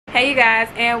Hey you guys,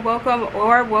 and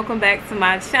welcome back to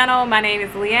my channel. My name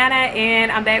is Leanna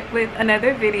and I'm back with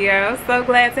another video. So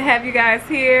glad to have you guys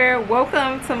here.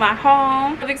 Welcome to my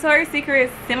home. The Victoria's Secret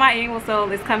semi-annual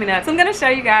sale is coming up, so I'm going to show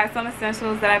you guys some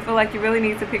essentials that I feel like you really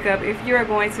need to pick up if you are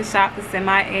going to shop the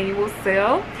semi-annual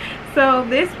sale. So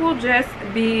this will just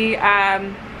be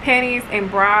panties and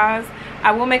bras.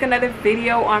 I will make another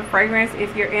video on fragrance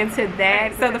if you're into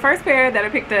that. So the first pair that I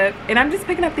picked up, and I'm just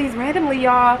picking up these randomly,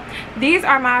 y'all. These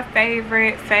are my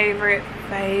favorite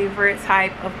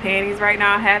type of panties right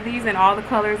now. I have these in all the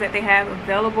colors that they have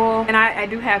available, and I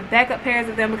do have backup pairs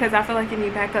of them because I feel like you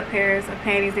need backup pairs of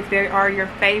panties. If they are your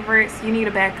favorites, you need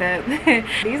a backup.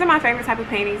 These are my favorite type of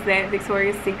panties that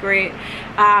Victoria's Secret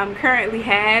currently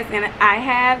has, and I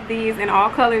have these in all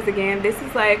colors. Again, this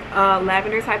is like a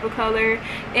lavender type of color,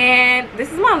 and this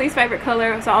is my least favorite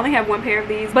color, so I only have one pair of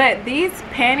these. But these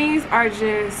panties are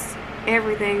just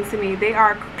everything to me. They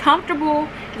are comfortable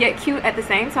yet cute at the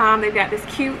same time. They've got this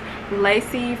cute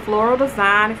lacy floral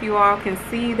design, if you all can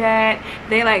see that.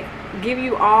 They like give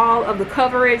you all of the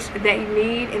coverage that you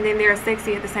need, and then they're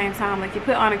sexy at the same time. Like you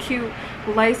put on a cute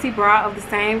lacy bra of the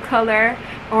same color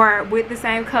or with the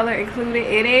same color included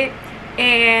in it,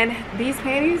 and these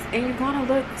panties, and you're gonna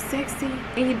look sexy,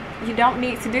 and you don't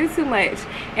need to do too much,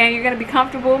 and you're gonna be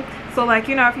comfortable. So like,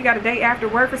 you know, if you got a date after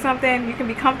work or something, you can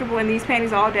be comfortable in these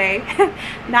panties all day.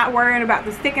 Not worrying about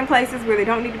the sticking places where they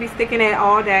don't need to be sticking at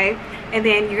all day. And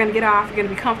then you're gonna get off, you're gonna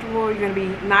be comfortable, you're gonna be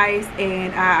nice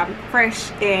and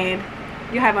fresh, and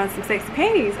you have on some sexy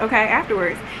panties, okay,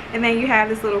 afterwards. And then you have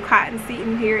this little cotton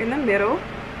seating here in the middle.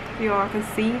 You all can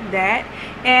see that.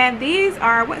 And these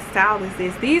are, what style is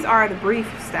this? These are the brief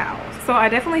styles. So I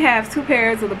definitely have two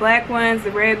pairs of the black ones,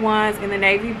 the red ones, and the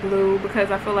navy blue,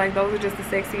 because I feel like those are just the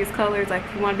sexiest colors. Like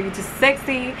if you want to be just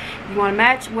sexy, you want to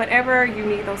match whatever, you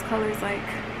need those colors, like,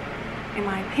 in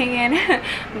my opinion.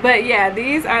 But yeah,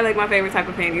 these are like my favorite type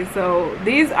of panties. So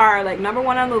these are like #1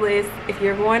 on the list. If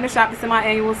you're going to shop the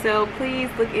semi-annual sale, please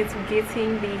look into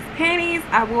getting these panties.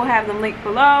 I will have them linked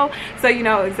below so you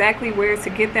know exactly where to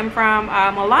get them from.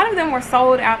 A lot of them were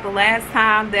sold out the last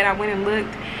time that I went and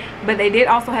looked, but they did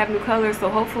also have new colors, so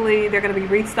hopefully they're going to be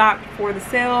restocked for the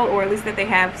sale, or at least that they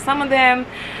have some of them,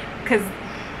 because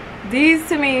these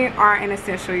to me are an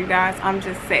essential, you guys. I'm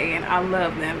just saying, I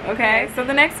love them. Okay, so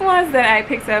the next ones that I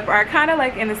picked up are kind of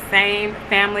like in the same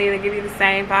family. They give you the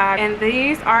same vibe, and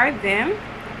these are them.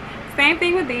 Same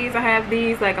thing with these. I have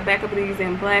these, like a backup of these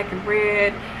in black and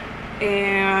red,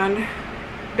 and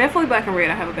definitely black and red.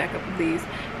 I have a backup of these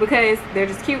because they're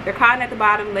just cute. They're cotton at the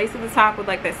bottom, lace at the top with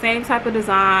like that same type of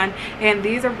design, and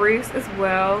these are briefs as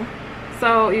well.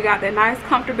 So you got that nice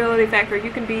comfortability factor. You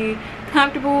can be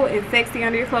comfortable and sexy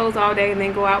under your clothes all day, and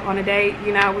then go out on a date,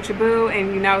 you know, with your boo,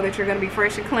 and you know that you're going to be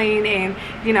fresh and clean and,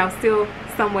 you know, still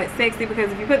somewhat sexy.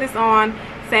 Because if you put this on,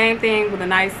 same thing with a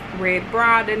nice red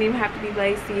bra. It doesn't even have to be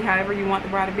lacy, however you want the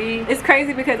bra to be. It's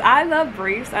crazy because I love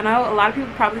briefs. I know a lot of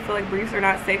people probably feel like briefs are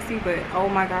not sexy, but oh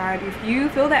my god, if you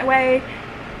feel that way,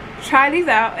 try these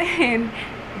out. And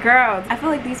girls, I feel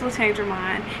like these will change your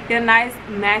mind. Get a nice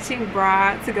matching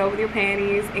bra to go with your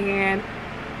panties, and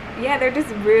yeah, they're just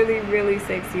really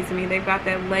sexy to me. They've got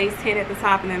that lace hit at the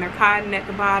top, and then they're cotton at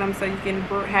the bottom, so you can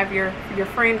have your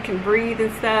friend can breathe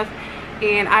and stuff.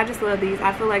 And I just love these.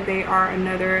 I feel like they are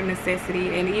another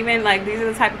necessity. And even like, these are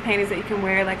the type of panties that you can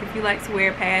wear, like if you like to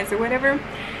wear pads or whatever,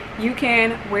 you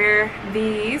can wear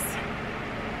these,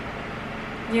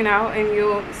 you know, and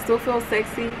you'll still feel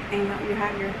sexy, and you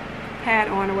have your pad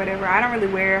on or whatever. I don't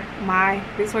really wear my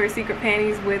Victoria's Secret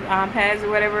panties with pads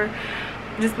or whatever,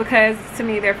 just because to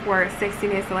me they're for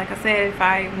sexiness. So like I said, if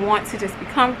I want to just be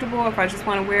comfortable, if I just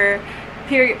want to wear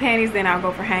period panties, then I'll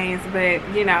go for Hanes. But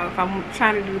you know, if I'm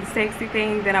trying to do the sexy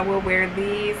thing, then I will wear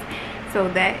these. So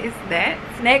that is that.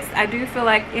 Next, I do feel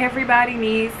like everybody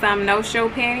needs some no-show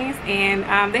panties,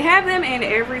 and they have them in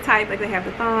every type. Like they have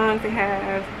the thongs, they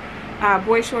have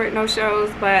boy short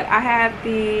no-shows, but I have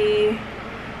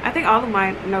I think all of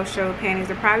my no-show panties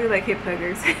are probably like hip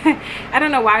huggers. I don't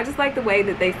know why, I just like the way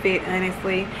that they fit,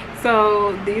 honestly.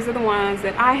 So these are the ones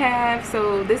that I have.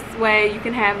 So this way you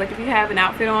can have, like if you have an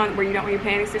outfit on where you don't want your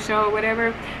panties to show or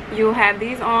whatever, you'll have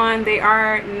these on. They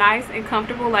are nice and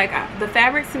comfortable. Like the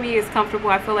fabric to me is comfortable.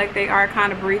 I feel like they are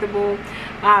kind of breathable.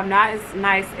 Not as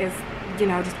nice as, you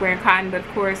know, just wearing cotton, but of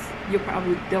course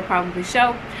they'll probably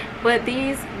show. But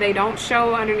these, they don't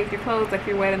show underneath your clothes. Like if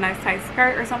you're wearing a nice tight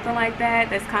skirt or something like that,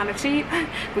 that's kind of cheap,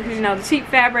 because you know the cheap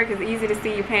fabric is easy to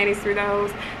see your panties through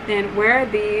those. Then wear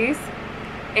these,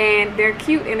 and they're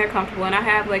cute and they're comfortable. And I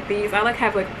have like these, I like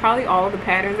have like probably all of the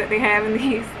patterns that they have in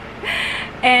these.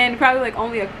 and probably like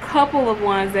only a couple of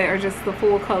ones that are just the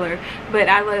full color. But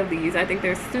I love these. I think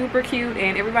they're super cute,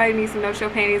 and everybody needs some no-show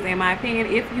panties in my opinion,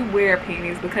 if you wear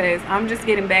panties, because I'm just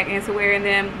getting back into wearing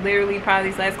them literally probably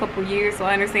these last couple of years. So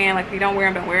I understand, like, if you don't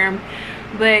wear them, don't wear them.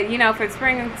 But you know, for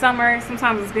spring and summer,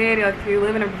 sometimes it's good, like if you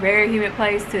live in a very humid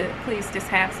place, to please just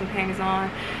have some panties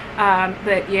on.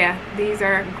 But yeah, these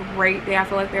are great. I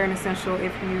feel like they're an essential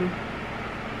if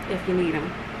you need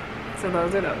them. So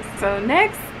those are those. So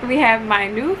next we have my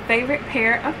new favorite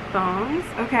pair of thongs.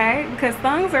 Okay, because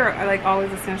thongs are like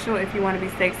always essential if you want to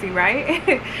be sexy,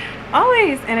 right?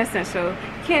 Always an essential.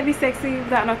 You can't be sexy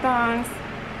without no thongs.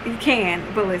 You can,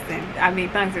 but listen, I mean,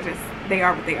 thongs are just, they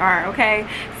are what they are. Okay,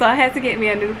 so I had to get me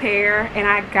a new pair, and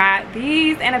I got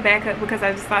these and a backup because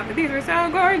I just thought that these were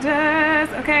so gorgeous.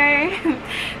 Okay.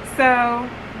 So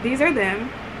these are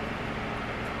them.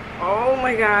 Oh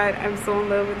my god, I'm so in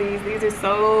love with these. These are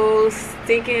so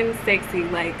stinking sexy.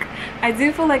 Like, I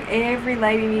do feel like every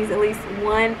lady needs at least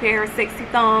one pair of sexy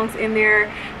thongs in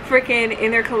their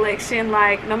collection.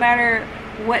 Like, no matter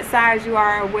what size you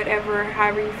are or whatever,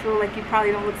 however you feel like you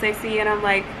probably don't look sexy, and I'm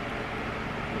like,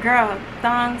 girl,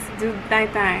 thongs do their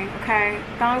thing. Okay,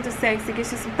 thongs are sexy.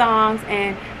 Get you some thongs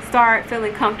and start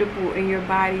feeling comfortable in your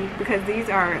body, because these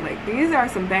are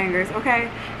some bangers. Okay,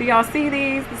 do y'all see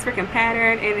these? This freaking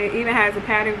pattern, and it even has a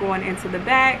pattern going into the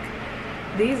back.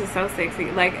 These are so sexy.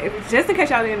 Like, just in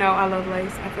case y'all didn't know, I love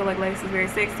lace. I feel like lace is very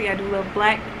sexy. I do love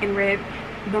black and red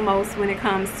the most when it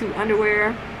comes to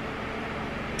underwear,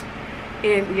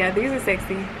 and yeah, these are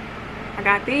sexy. I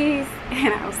got these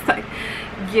and I was like,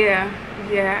 yeah,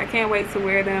 I can't wait to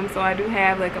wear them. So I do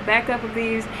have like a backup of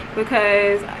these,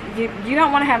 because you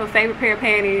don't want to have a favorite pair of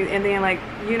panties and then, like,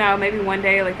 you know, maybe one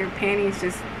day like your panties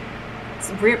just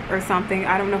rip or something.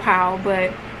 I don't know how,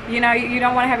 but you know, you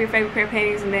don't want to have your favorite pair of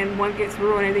panties and then one gets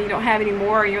ruined and then you don't have any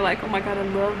more and you're like, oh my god, I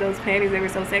love those panties, they were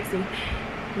so sexy.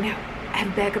 No, I have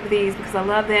a backup of these because I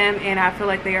love them, and I feel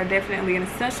like they are definitely an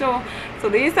essential. So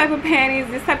these type of panties,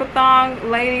 this type of thong,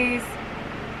 ladies,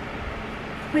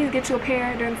 please get you a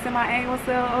pair during the semi-annual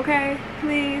sale. Okay,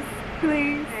 please.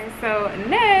 Okay, so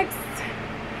next,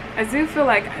 I do feel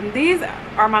like these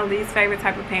are my least favorite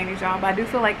type of panties, y'all, but I do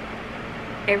feel like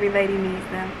every lady needs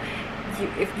them.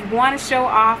 If you want to show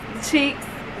off the cheeks,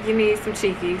 you need some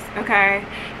cheekies. Okay,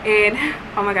 and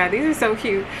oh my god, these are so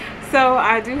cute. So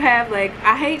I do have, like,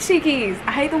 I hate cheekies.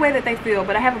 I hate the way that they feel,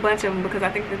 but I have a bunch of them because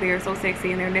I think that they are so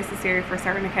sexy and they're necessary for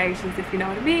certain occasions, if you know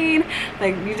what I mean.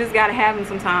 Like, you just gotta have them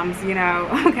sometimes, you know.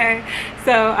 Okay,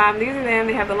 so these are them.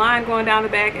 They have the line going down the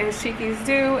back as cheekies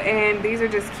do, and these are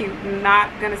just cute. I'm not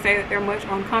gonna say that they're much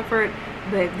on comfort,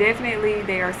 but definitely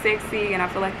they are sexy, and I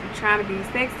feel like you're trying to be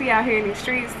sexy out here in these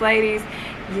streets, ladies.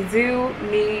 You do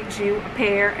need you a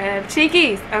pair of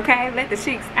cheekies. Okay, let the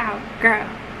cheeks out, girl.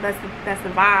 That's the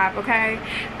vibe. Okay,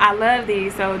 I love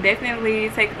these, so definitely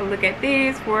take a look at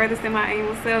these for the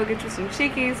semi-annual sale. Get you some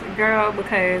cheekies, girl,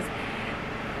 because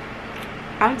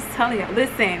I'm just telling y'all,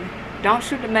 listen, don't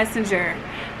shoot the messenger.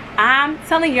 I'm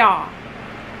telling y'all,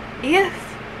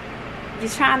 if you're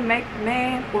trying to make a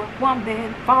man or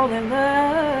woman fall in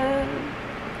love,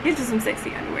 get you some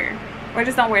sexy underwear, or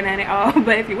just don't wear none at all.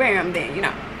 But if you wear them, then you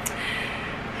know,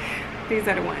 these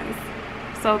are the ones.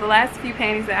 So the last few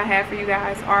panties that I have for you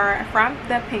guys are from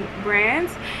the Pink brand,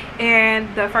 and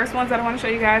the first ones that I want to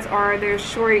show you guys are their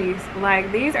shorties.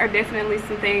 Like, these are definitely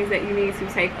some things that you need to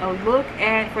take a look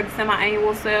at for the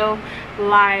semi-annual sale.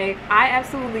 Like, I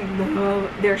absolutely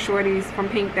love their shorties from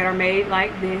Pink that are made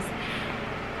like this.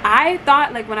 I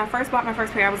thought, like, when I first bought my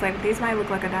first pair, I was like, these might look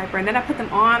like a diaper, and then I put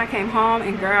them on, I came home,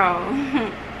 and girl,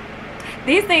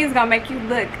 these things gonna make you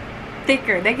look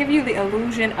thicker. They give you the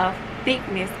illusion of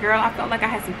thickness, girl. I felt like I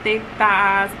had some thick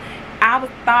thighs. I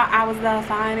thought I was the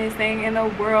finest thing in the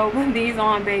world with these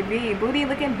on, baby. Booty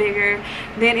looking bigger.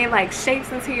 Then it like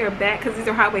shapes into your back, because these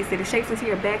are high-waisted. It shapes into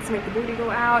your back to make the booty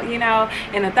go out, you know.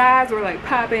 And the thighs were like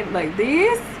popping. Like,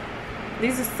 these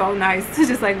are so nice to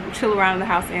just like chill around in the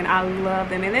house, and I love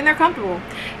them. And then they're comfortable.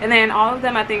 And then all of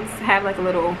them, I think, have like a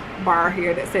little bar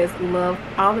here that says love.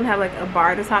 All of them have like a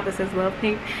bar at the top that says love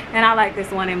Pink, and I like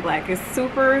this one in black. It's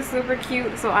super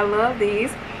cute, so I love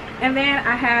these. And then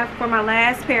I have, for my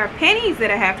last pair of panties that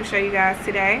I have to show you guys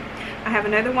today, I have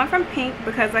another one from Pink,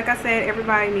 because like I said,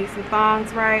 everybody needs some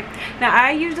thongs, right? Now,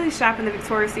 I usually shop in the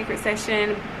Victoria's Secret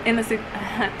section.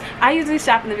 I usually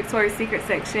shop in the Victoria's Secret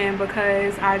section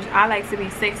because I like to be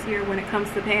sexier when it comes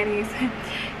to panties.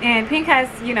 And Pink has,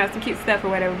 you know, some cute stuff or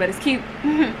whatever, but it's cute.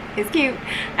 It's cute.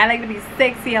 I like to be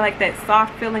sexy. I like that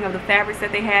soft feeling of the fabrics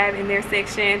that they have in their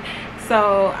section.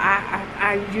 So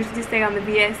I usually stay on the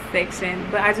VS section,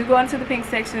 but I do go into the pink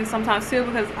section sometimes too,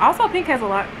 because also pink has a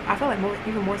lot, I feel like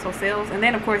even more so sales, and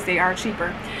then of course they are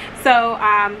cheaper. So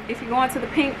if you go into the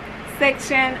pink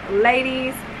section,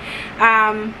 ladies,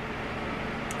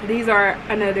 these are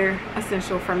another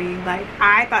essential for me. Like,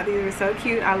 I thought these were so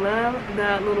cute. I love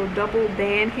the little double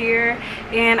band here,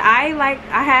 and I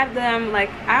have them, like,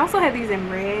 I also have these in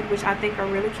red, which I think are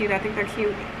really cute. I think they're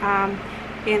cute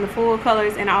in the full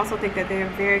colors, and I also think that they're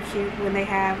very cute when they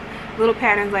have little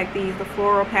patterns like these, the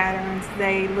floral patterns.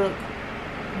 They look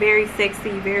very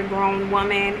sexy, very grown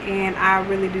woman, and I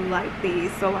really do like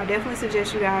these. So I definitely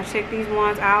suggest you guys check these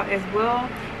ones out as well.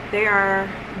 They are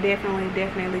definitely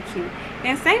cute.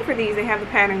 And same for these, they have the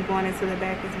pattern going into the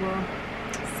back as well.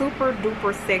 Super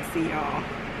duper sexy, y'all.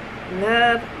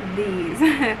 Love these.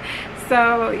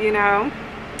 So, you know,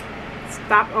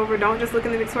 stop over, don't just look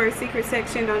in the Victoria's Secret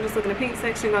section, don't just look in the pink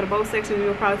section, go to both sections,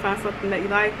 you'll probably find something that you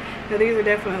like. Now, these are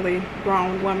definitely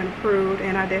grown woman approved,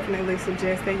 and I definitely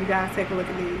suggest that you guys take a look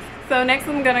at these. So next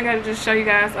I'm gonna go just show you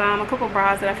guys a couple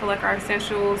bras that I feel like are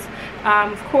essentials.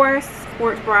 Of course,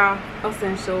 sports bra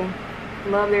essential.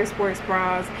 Love their sports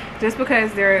bras just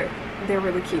because they're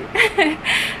really cute.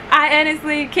 I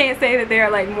honestly can't say that they're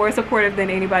like more supportive than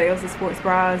anybody else's sports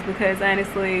bras, because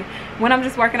honestly when I'm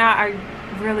just working out, I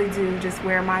really do just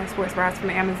wear my sports bras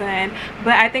from Amazon.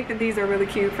 But I think that these are really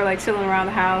cute for like chilling around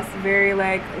the house, very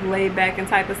like laid back and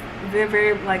type of, they're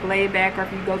very like laid back. Or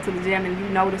if you go to the gym and you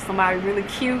notice somebody really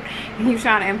cute and you're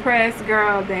trying to impress,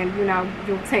 girl, then you know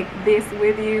you'll take this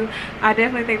with you. I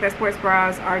definitely think that sports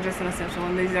bras are just an essential,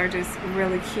 and these are just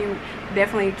really cute.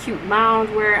 Definitely cute lounge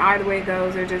wear. Either way it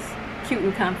goes, they're just cute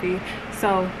and comfy.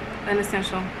 So an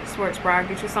essential sports bra.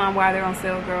 Get you some while they're on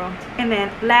sale, girl. And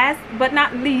then last but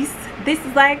not least, this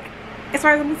is like, as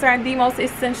far as I'm concerned, the most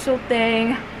essential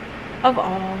thing of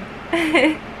all.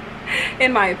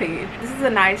 In my opinion, this is a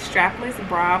nice strapless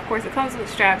bra. Of course it comes with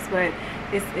straps, but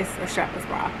it's a strapless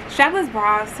bra. Strapless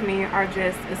bras to me are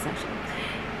just essential.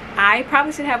 I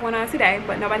probably should have one on today,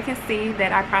 but nobody can see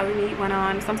that I probably need one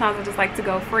on. Sometimes I just like to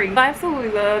go free. I absolutely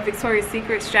love Victoria's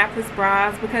Secret strapless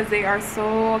bras because they are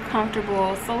so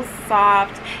comfortable, so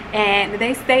soft, and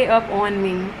they stay up on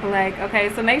me. Like,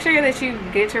 okay, so make sure that you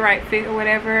get your right fit or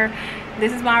whatever.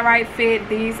 This is my right fit.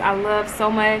 These I love so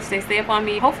much. They stay up on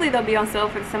me. Hopefully they'll be on sale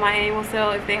for the semi-annual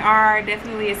sale. If they are,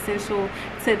 definitely essential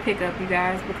to pick up, you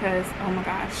guys, because oh my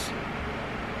gosh,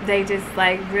 they just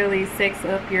like really sex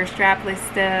up your strapless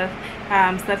stuff,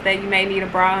 stuff that you may need a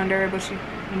bra under, but you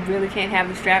really can't have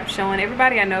the strap showing.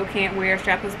 Everybody I know can't wear a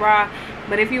strapless bra,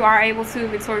 but if you are able to,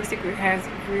 Victoria's Secret has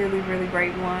really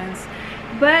great ones.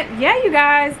 But yeah, you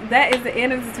guys, that is the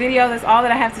end of this video. That's all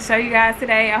that I have to show you guys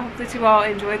today. I hope that you all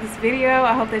enjoyed this video.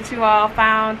 I hope that you all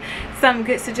found some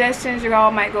good suggestions. You all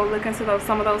might go look into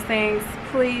some of those things.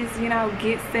 Please, you know,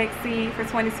 get sexy for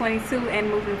 2022 and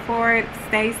moving forward.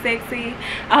 Stay sexy.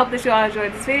 I hope that you all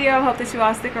enjoyed this video. I hope that you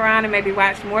all stick around and maybe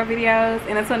watch more videos.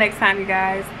 And until next time, you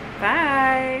guys,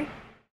 bye.